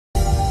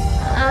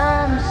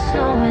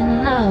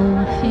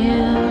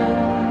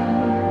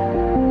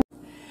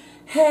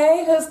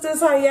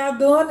sisters, how y'all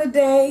doing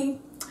today?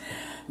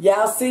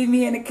 Y'all see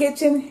me in the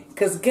kitchen?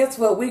 Because guess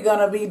what we're going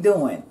to be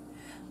doing?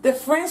 The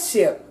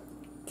friendship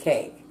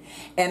cake.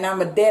 And I'm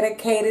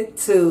dedicated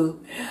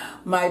to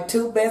my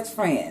two best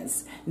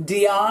friends,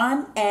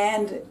 Dionne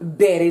and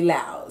Betty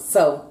Loud.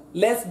 So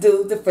let's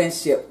do the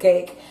friendship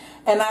cake.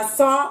 And I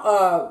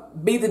saw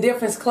Be the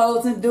Difference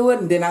Clothing do it,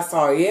 and then I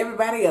saw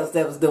everybody else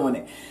that was doing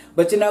it.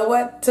 But you know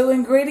what? 2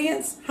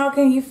 ingredients, how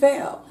can you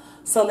fail?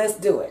 So let's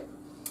do it.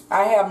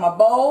 I have my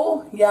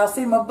bowl. Y'all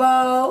see my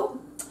bowl?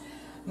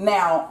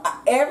 Now,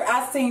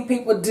 I've seen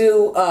people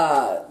do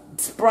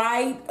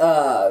Sprite,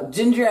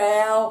 ginger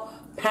ale,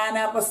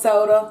 pineapple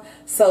soda.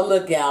 So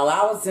look, y'all,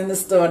 I was in the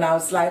store and I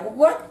was like,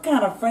 what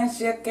kind of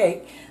friendship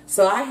cake?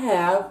 So I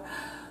have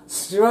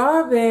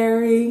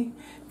strawberry,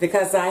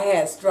 because I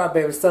had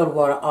strawberry soda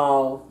water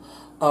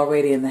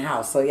already in the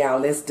house. So y'all,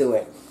 let's do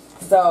it.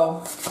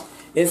 So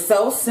it's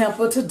so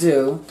simple to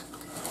do.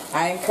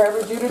 I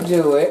encourage you to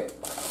do it.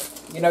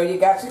 You know, you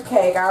got your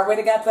cake. I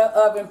already got the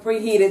oven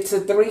preheated to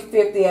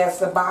 350 as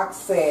the box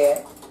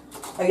said.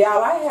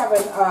 Y'all, I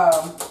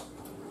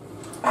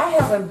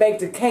haven't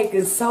baked a cake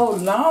in so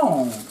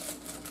long.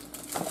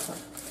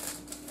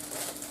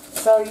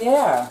 So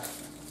yeah.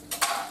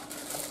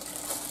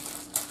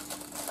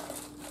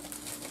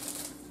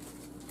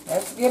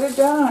 Let's get it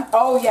done.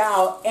 Oh,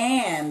 y'all,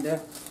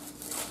 and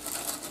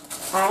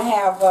I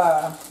have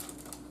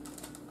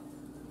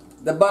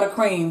the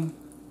buttercream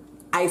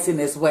icing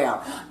as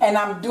well. And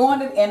I'm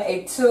doing it in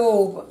a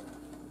tube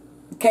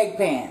cake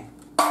pan.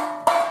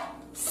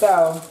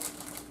 So,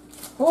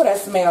 oh, that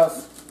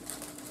smells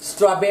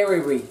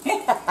strawberry-y.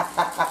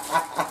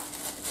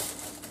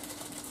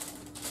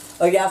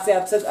 Oh, y'all see,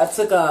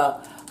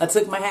 I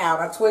took my hair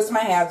out. I twist my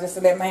hair just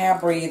to let my hair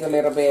breathe a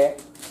little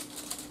bit.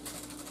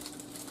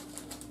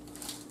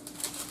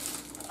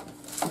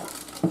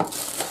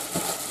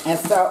 And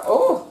so,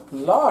 oh,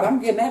 Lord, I'm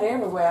getting that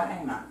everywhere,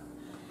 ain't I?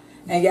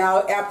 And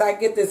y'all, after I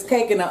get this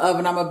cake in the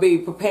oven, I'm going to be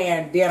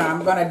preparing dinner.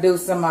 I'm going to do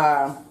some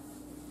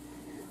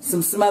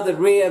smothered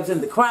ribs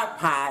in the crock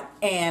pot.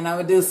 And I'm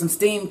going to do some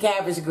steamed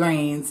cabbage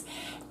greens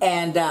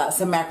and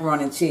some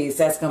macaroni and cheese.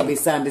 That's going to be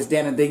Sunday's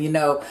dinner. Then, you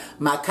know,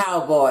 my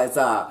Cowboys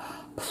are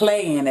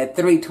playing at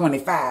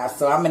 3:25.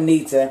 So I'm going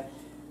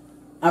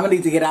to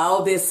need to get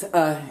all this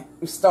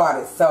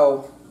started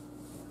so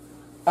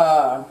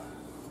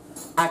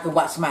I can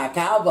watch my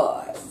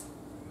Cowboys.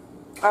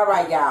 All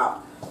right,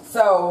 y'all.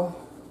 So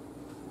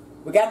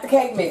we got the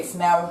cake mix.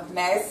 Now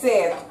it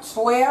said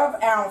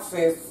 12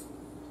 ounces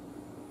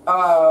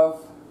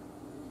of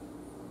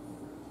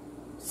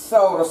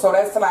soda. So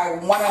that's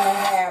like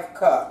 1.5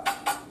 cups.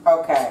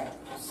 Okay,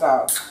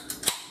 so.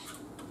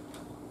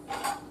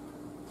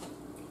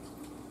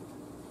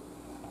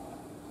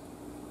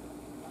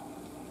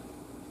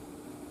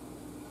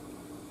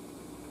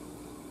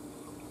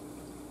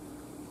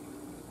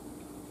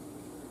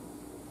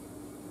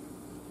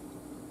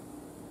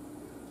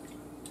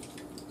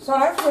 So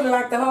that's really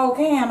like the whole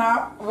can,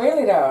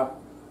 really though.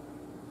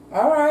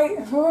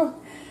 Alright,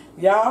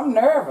 y'all, I'm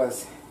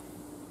nervous.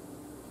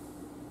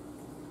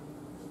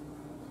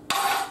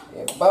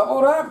 It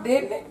bubbled up,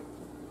 didn't it?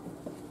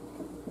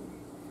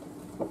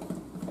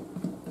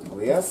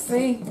 We'll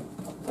see.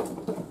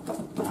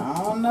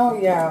 I don't know,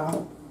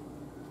 y'all.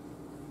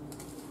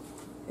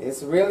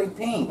 It's really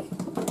pink.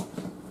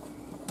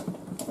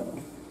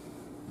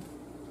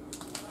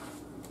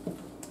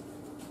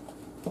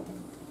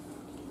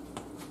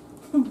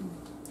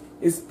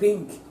 It's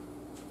pink.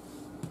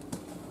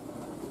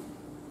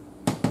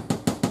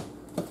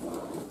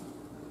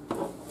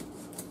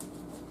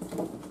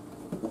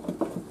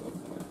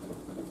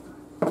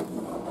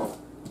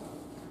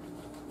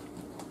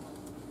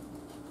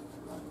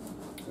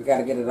 We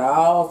gotta get it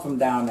all from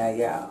down there,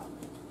 y'all.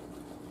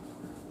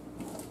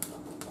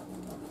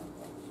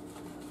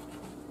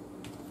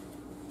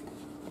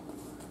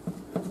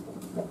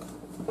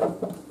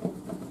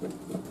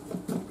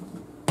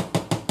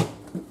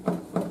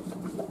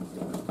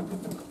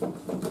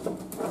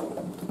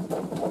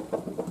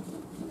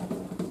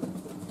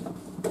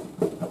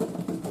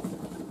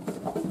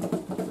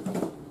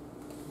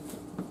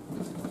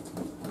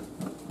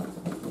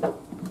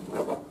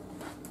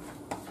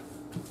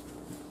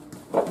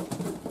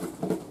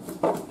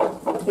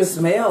 It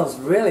smells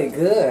really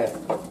good.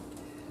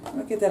 Let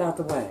me get that out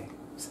the way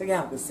so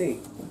y'all can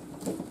see.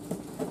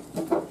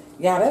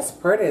 Yeah, that's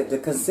pretty. The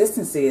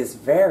consistency is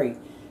very,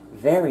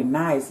 very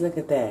nice. Look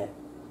at that.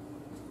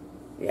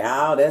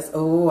 Y'all, that's,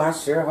 oh, I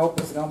sure hope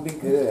it's going to be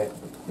good.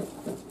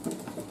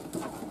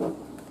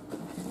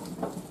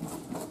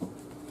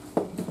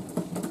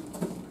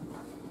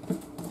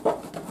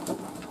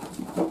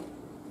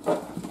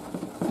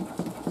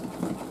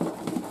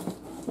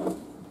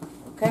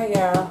 Okay,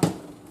 y'all.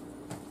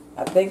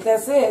 I think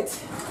that's it.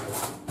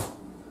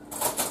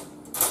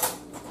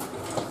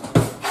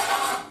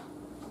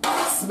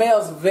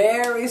 Smells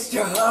very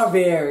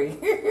strawberry.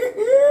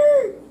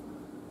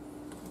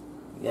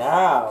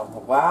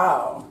 Y'all,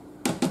 wow.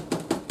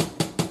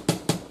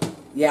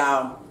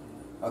 Y'all,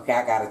 okay,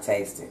 I gotta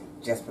taste it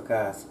just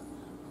because.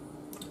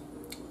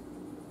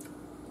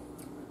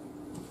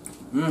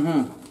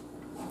 Mm-hmm.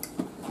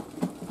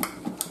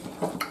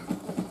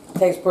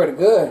 Tastes pretty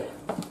good.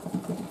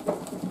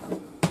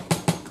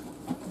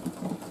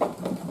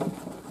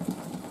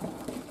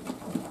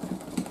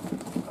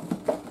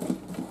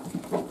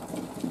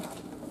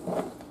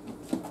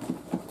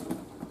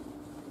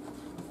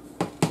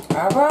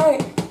 All right.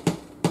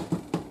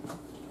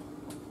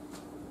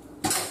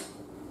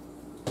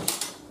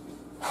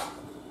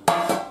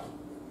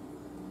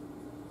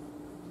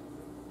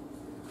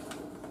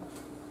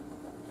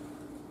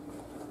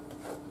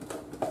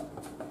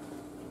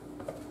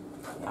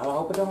 I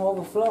hope it don't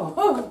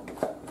overflow.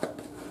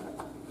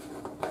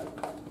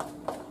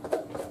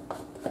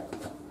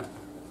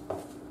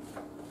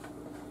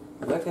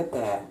 Look at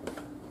that.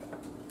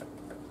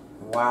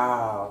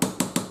 Wow.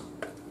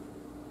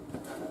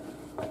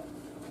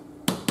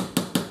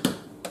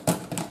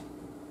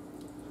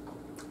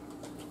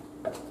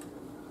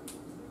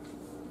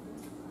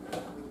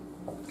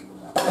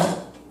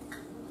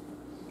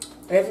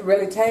 It's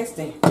really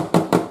tasty.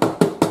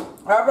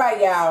 All right,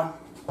 y'all.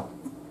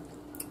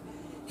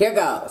 Here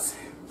goes.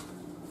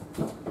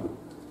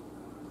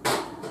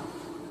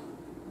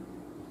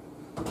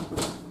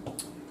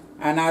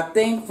 And I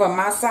think for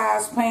my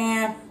size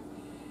pan,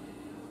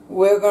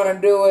 we're going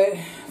to do it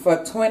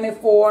for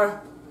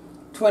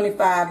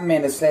 25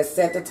 minutes. Let's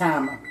set the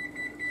timer.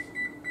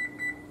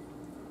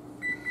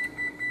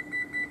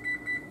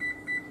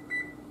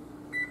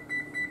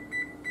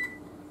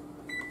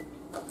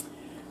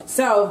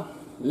 So,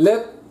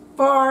 look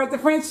for the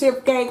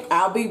friendship cake.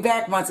 I'll be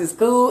back once it's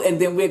cool,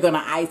 and then we're going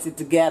to ice it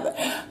together.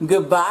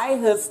 Goodbye,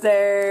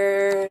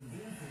 Hoodster.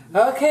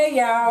 Okay,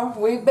 y'all,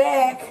 we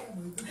back.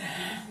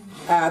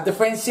 The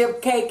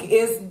friendship cake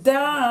is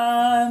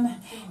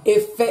done.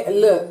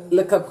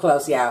 Look up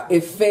close, y'all.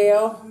 It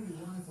fell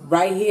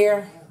right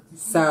here.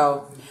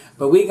 So,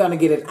 but we're going to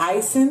get it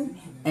icing,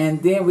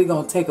 and then we're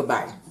going to take a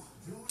bite.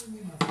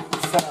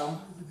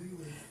 So,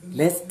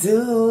 let's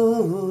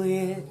do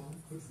it.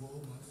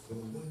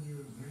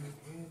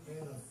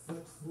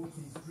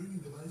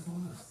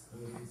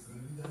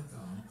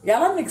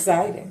 Y'all, I'm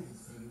excited.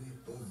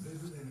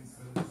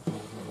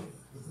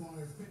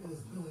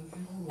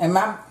 And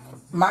my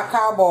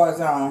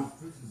Cowboys on.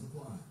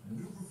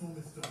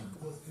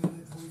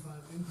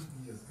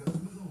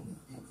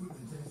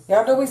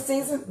 Y'all, do we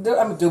season?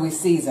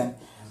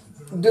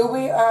 Do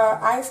we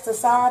ice the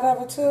side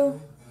of it too?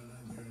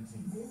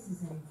 This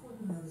is an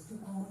important notice to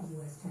all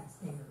U.S.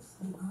 taxpayers.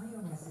 The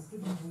IRS is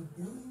giving away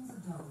billions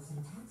of dollars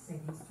in tax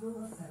savings through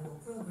a federal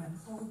program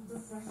called the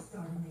Fresh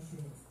Start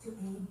Initiative to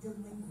aid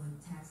delinquent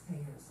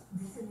taxpayers.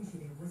 This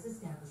initiative was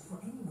established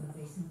for anyone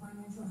facing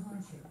financial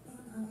hardship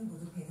and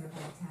unable to pay their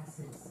back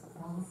taxes.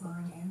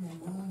 Qualifying and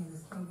enrolling in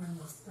this program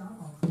will stop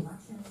all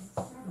collections,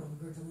 settle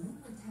your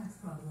delinquent tax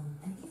problem,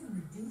 and even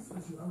reduce what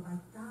you owe by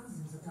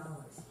thousands of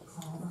dollars.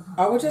 Call the hotline.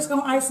 Are we just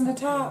going to ice in the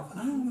top?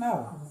 I don't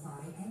know.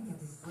 Qualify and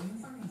get this free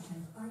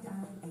information by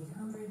dialing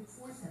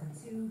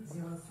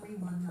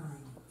 800-472-0319.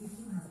 If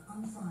you have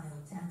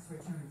unfiled tax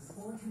returns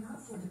or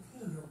cannot afford to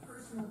pay your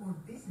personal or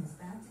business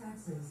back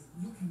taxes,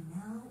 you can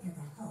now get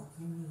the help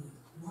you need.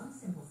 One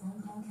simple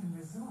phone call can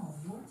resolve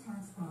your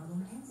tax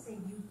problem and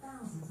save you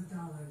thousands of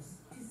dollars.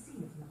 To see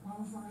if you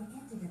qualify and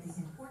to get this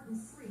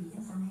important free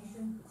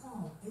information,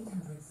 call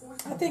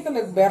 800-472-0319. I think it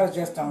looks better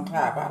just on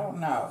top. I don't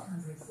know.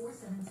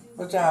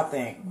 What y'all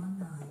think?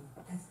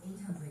 That's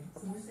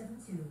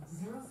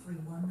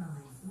 800-472-0319.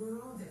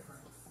 We're all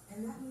different,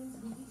 and that means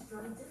we each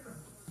drive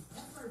different.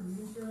 That's why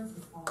reinsurance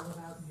is all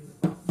about you.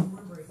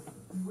 Your braking,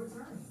 your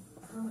turning,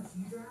 how much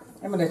you drive.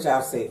 Let me let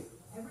y'all see.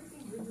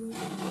 Everything you're doing is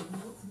to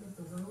make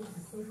the road a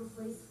safer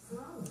place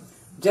for all of us.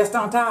 Just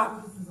on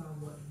top?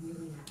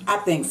 I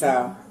think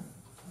so.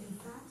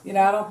 You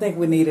know, I don't think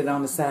we need it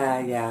on the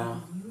side,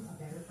 y'all.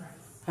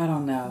 I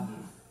don't know.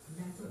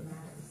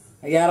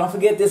 Y'all don't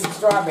forget this is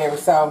strawberry,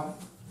 so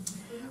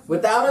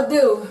without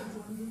ado,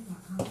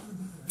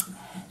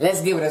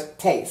 let's give it a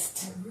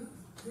taste.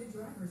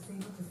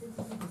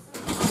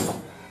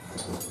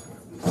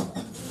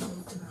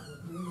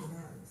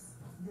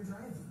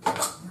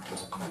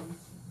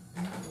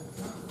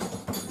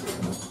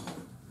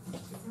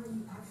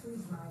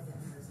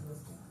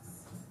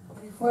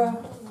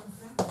 Well,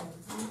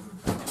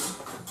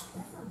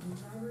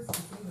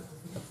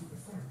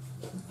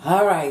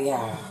 all right,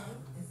 y'all.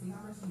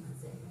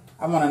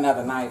 I want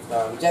another knife,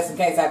 though, just in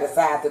case I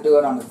decide to do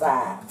it on the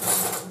side.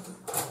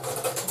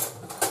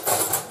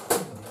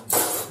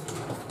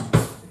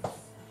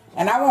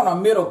 And I want a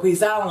middle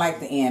piece. I don't like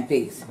the end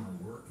piece.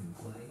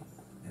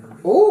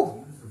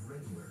 Ooh.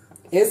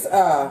 It's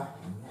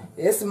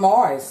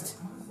moist.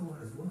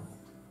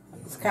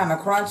 It's kind of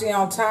crunchy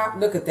on top.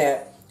 Look at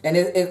that. And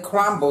it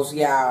crumbles,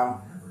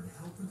 y'all.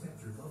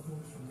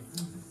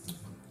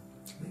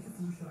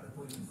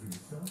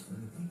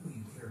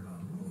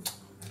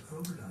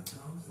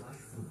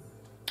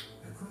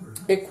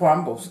 It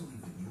crumbles.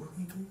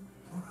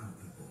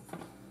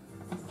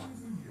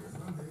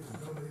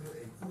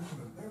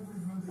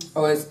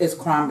 Oh, it's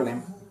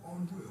crumbling.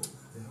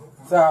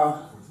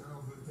 So,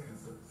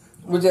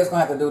 we're just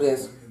going to have to do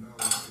this.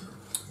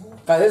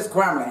 Cause it's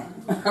crumbling.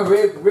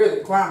 really,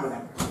 really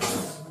crumbling.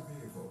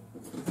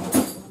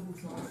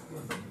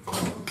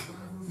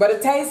 But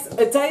it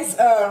tastes,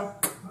 I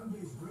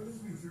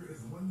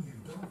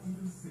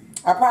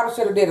probably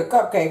should have did a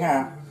cupcake,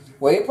 huh?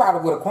 Well, it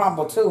probably would have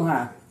crumbled too,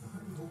 huh?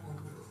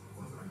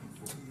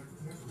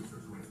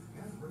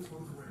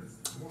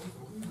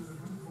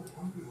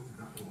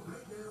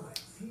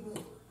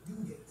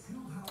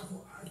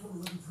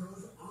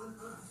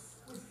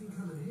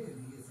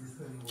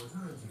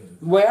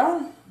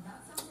 Well,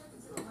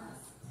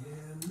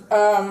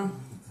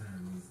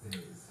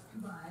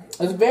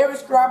 it's very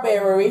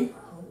strawberry.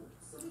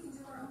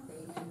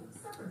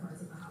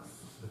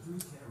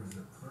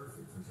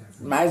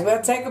 Might as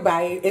well take a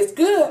bite. It's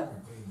good.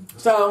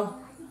 So,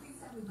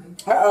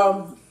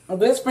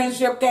 this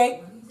friendship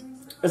cake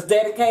is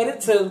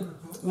dedicated to,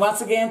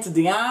 once again, to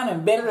Dionne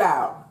and Betty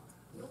Loud.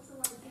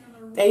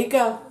 There you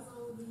go.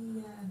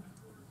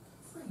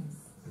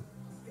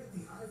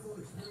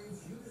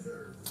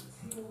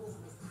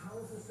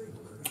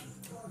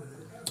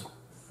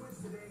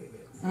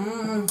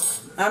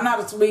 I'm not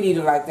a sweet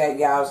eater like that,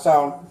 y'all,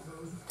 so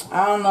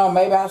I don't know.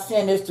 Maybe I'll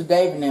send this to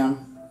Dave and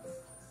them.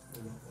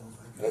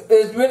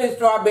 It's really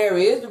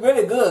strawberry. It's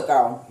really good,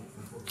 though.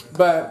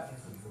 But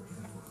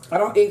I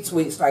don't eat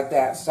sweets like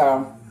that,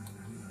 so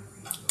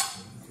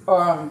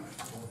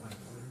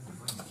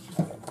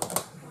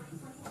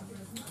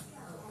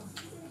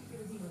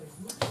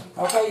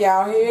okay,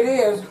 y'all, here it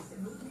is.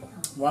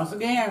 Once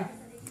again,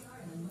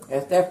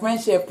 it's that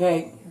friendship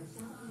cake.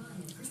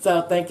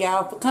 So thank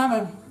y'all for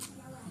coming.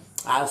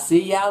 I'll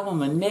see y'all on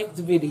the next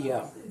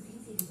video.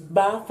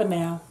 Bye for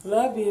now.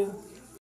 Love you.